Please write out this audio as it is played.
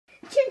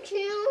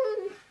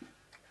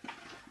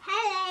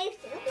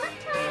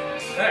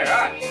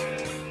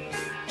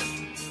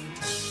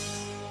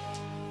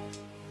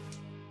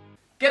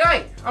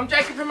I'm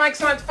Jacob from Make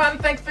Science Fun.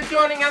 Thanks for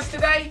joining us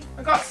today.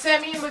 We've got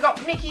Sammy and we've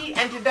got Mikky,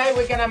 and today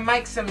we're going to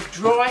make some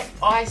dry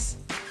ice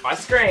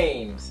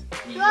creams.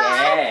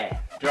 Yeah,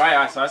 dry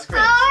ice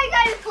cream. I'm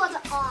going for the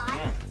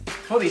ice.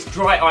 For this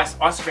dry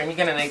ice cream, you're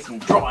going to need some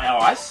dry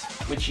ice,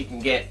 which you can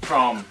get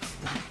from,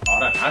 I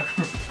don't know.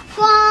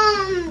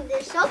 From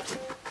the shops.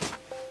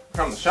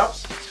 From the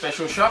shops,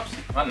 special shops.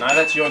 I don't know,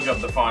 that's your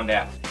job to find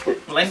out.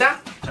 Blender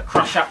to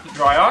crush up the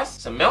dry ice.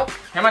 Some milk.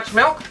 How much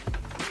milk?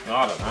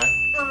 I don't know.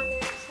 Oh, no,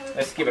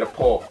 Let's give it a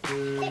pour.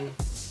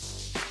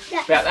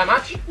 About that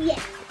much? Yeah.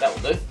 That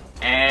will do.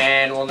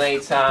 And we'll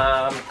need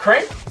some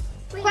cream.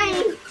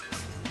 Cream.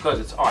 Because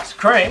it's ice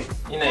cream,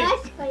 you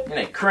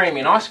need cream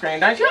in ice cream,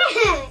 don't you?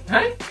 Yeah.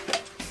 Hey?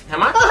 How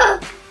much? I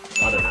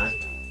don't know.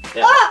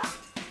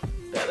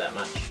 About that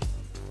much.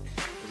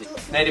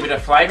 Need a bit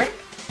of flavouring.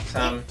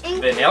 Some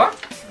vanilla.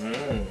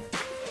 And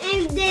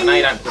I then know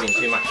you don't put in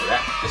too much of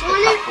that. Just a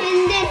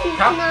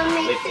cup.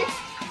 mix it.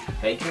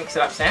 Okay, you can mix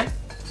it up, Sam.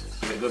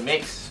 Give it a good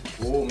mix.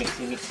 Oh,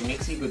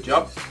 mixy. Good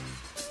job.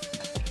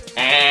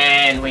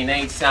 And we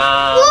need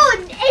some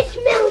Good, it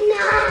smells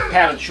nice.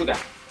 powdered sugar.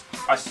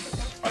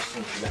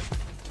 Icing sugar.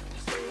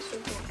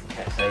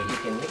 Okay, so you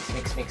can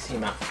mix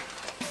him up.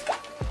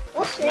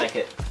 What's Make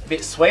it a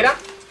bit sweeter,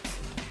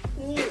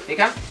 a bit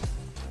thicker.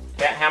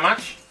 About how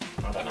much?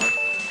 I don't know.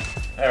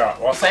 Alright,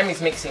 while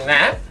Sammy's mixing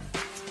that,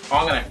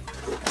 I'm going to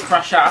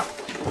crush up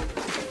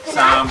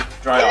some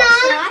dry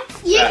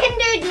ice. You can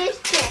do this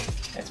too.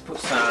 Let's put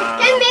some...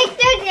 Can make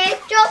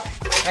this job.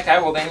 Okay,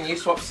 well then you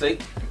swap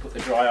seat and put the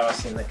dry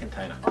ice in the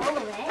container. All the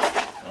way.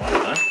 I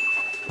don't know.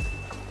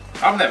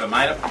 I've never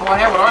made it before.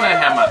 How would I know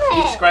how much?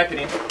 You scrape it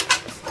in.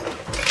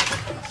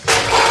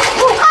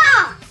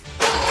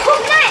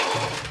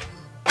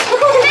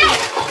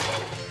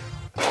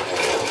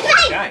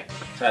 Okay,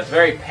 so it's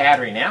very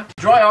powdery now.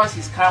 Dry ice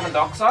is carbon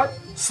dioxide,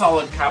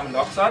 solid carbon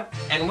dioxide,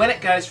 and when it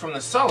goes from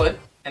the solid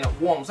and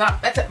it warms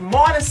up, that's at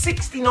minus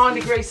 69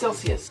 degrees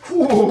Celsius.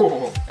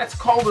 Ooh, that's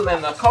colder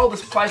than the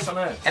coldest place on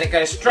Earth. And it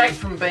goes straight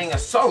from being a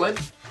solid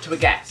to a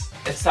gas.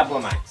 It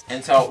sublimates,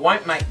 and so it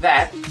won't make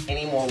that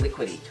any more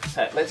liquidy.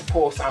 So let's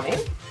pour some in.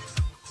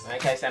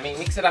 Okay, Sammy,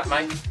 mix it up,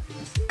 mate.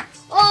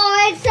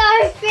 Oh, it's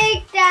so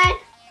thick, Dad.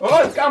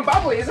 Oh, it's gone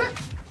bubbly, is it?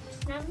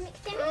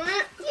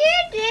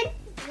 You did.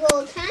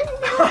 Your turn.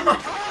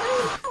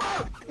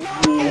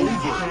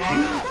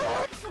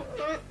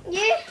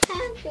 You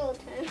have your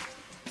turn.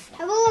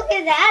 Have a look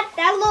at that.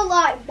 That looks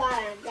like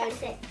butter,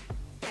 don't it?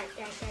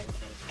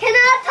 Can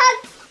I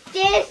touch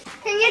this?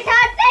 Can you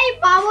touch these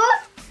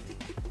bubbles?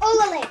 All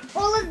of it.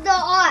 All of the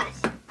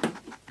ice.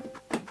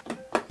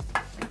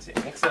 That's it.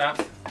 Mix it up.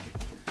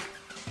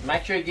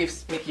 Make sure you give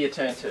Mikky a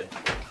turn too.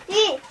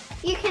 Here,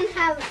 you can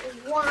have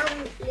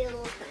one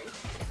little turn.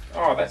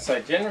 Oh, that's so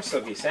generous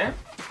of you, Sam.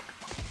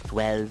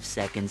 12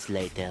 seconds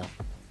later.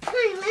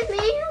 Hey, let me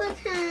have a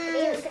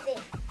turn.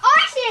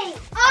 Icing!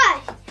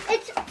 Ice!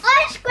 It's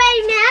ice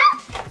cream now!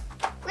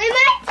 We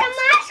made some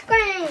ice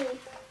cream!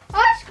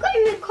 Ice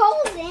cream is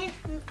cold in,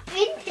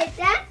 isn't it,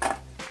 Dad?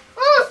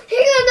 Oh,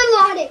 you're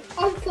gonna light it!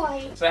 I'm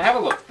fine. So have a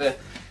look. The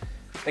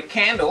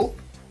candle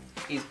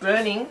is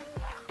burning.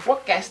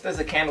 What gas does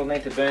a candle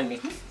need to burn,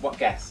 Mikky? What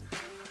gas?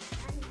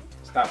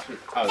 Starts with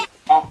O.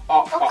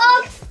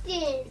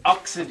 Oxygen.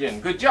 Oxygen.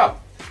 Good job.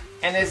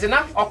 And there's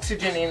enough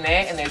oxygen in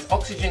there, and there's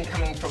oxygen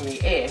coming from the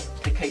air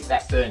to keep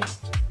that burning.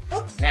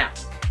 Now,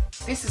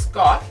 this has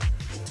got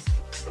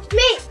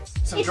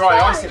some dry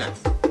ice in it.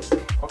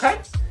 Okay?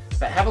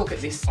 But have a look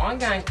at this. I'm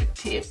going to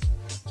tip.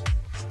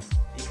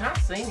 You can't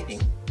see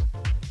anything,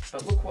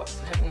 but look what's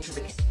happening to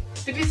the candle.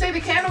 Did you see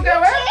the candle go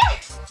out? Yeah.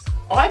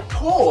 I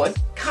poured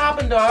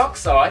carbon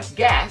dioxide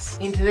gas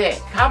into there.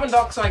 Carbon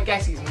dioxide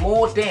gas is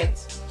more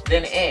dense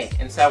than air,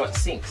 and so it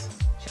sinks.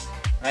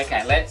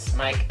 Okay, let's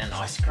make an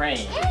ice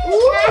cream.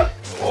 Ooh.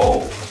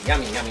 Oh,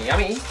 yummy, yummy,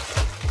 yummy.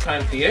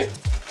 Time for you.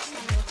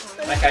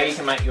 Okay, you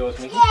can make yours,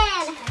 Mikky.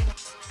 Yeah.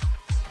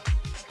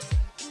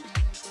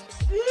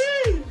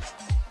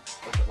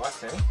 What's it like,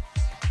 Sammy?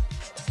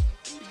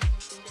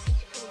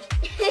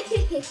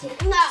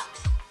 No.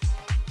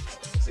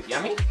 Is it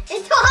yummy?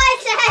 It's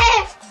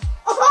ice.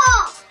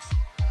 Oh.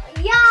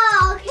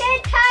 Yeah,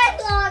 it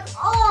tastes like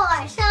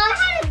ice. So I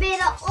had a bit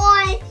of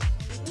ice.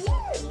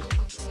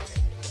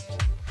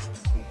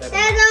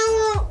 Dad, I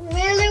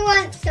really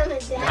want some of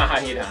that.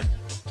 No, you don't.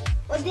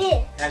 Or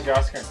this. How's your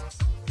ice cream?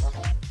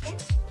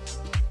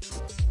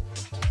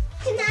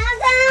 Can I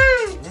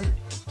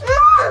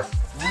have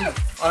some?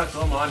 Oh, it's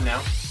all mine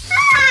now.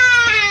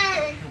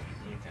 Ah!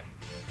 Okay.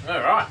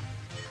 Alright.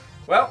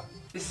 Well,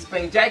 this has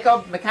been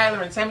Jacob, Michaela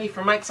and Sammy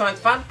from Make Science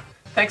Fun.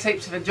 Thanks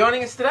heaps for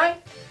joining us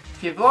today.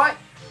 If you've liked,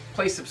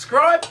 please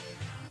subscribe,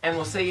 and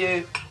we'll see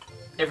you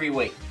every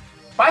week.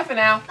 Bye for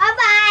now.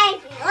 Bye-bye.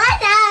 See you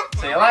later.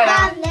 See you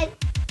later.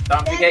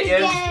 Don't forget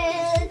you.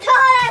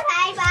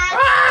 Bye-bye.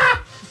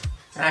 Ah!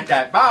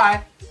 Okay,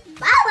 bye.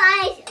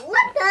 Bye-bye.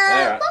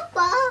 Alright.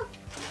 Bye-bye.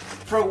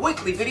 For a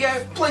weekly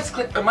video, please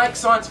click the Make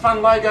Science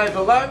Fun logo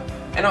below,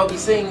 and I'll be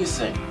seeing you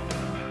soon.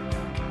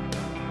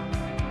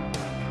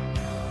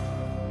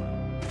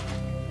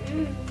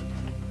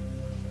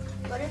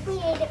 What if we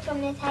eat it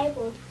from the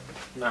table?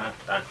 No,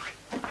 don't.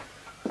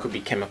 Could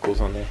be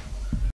chemicals on there.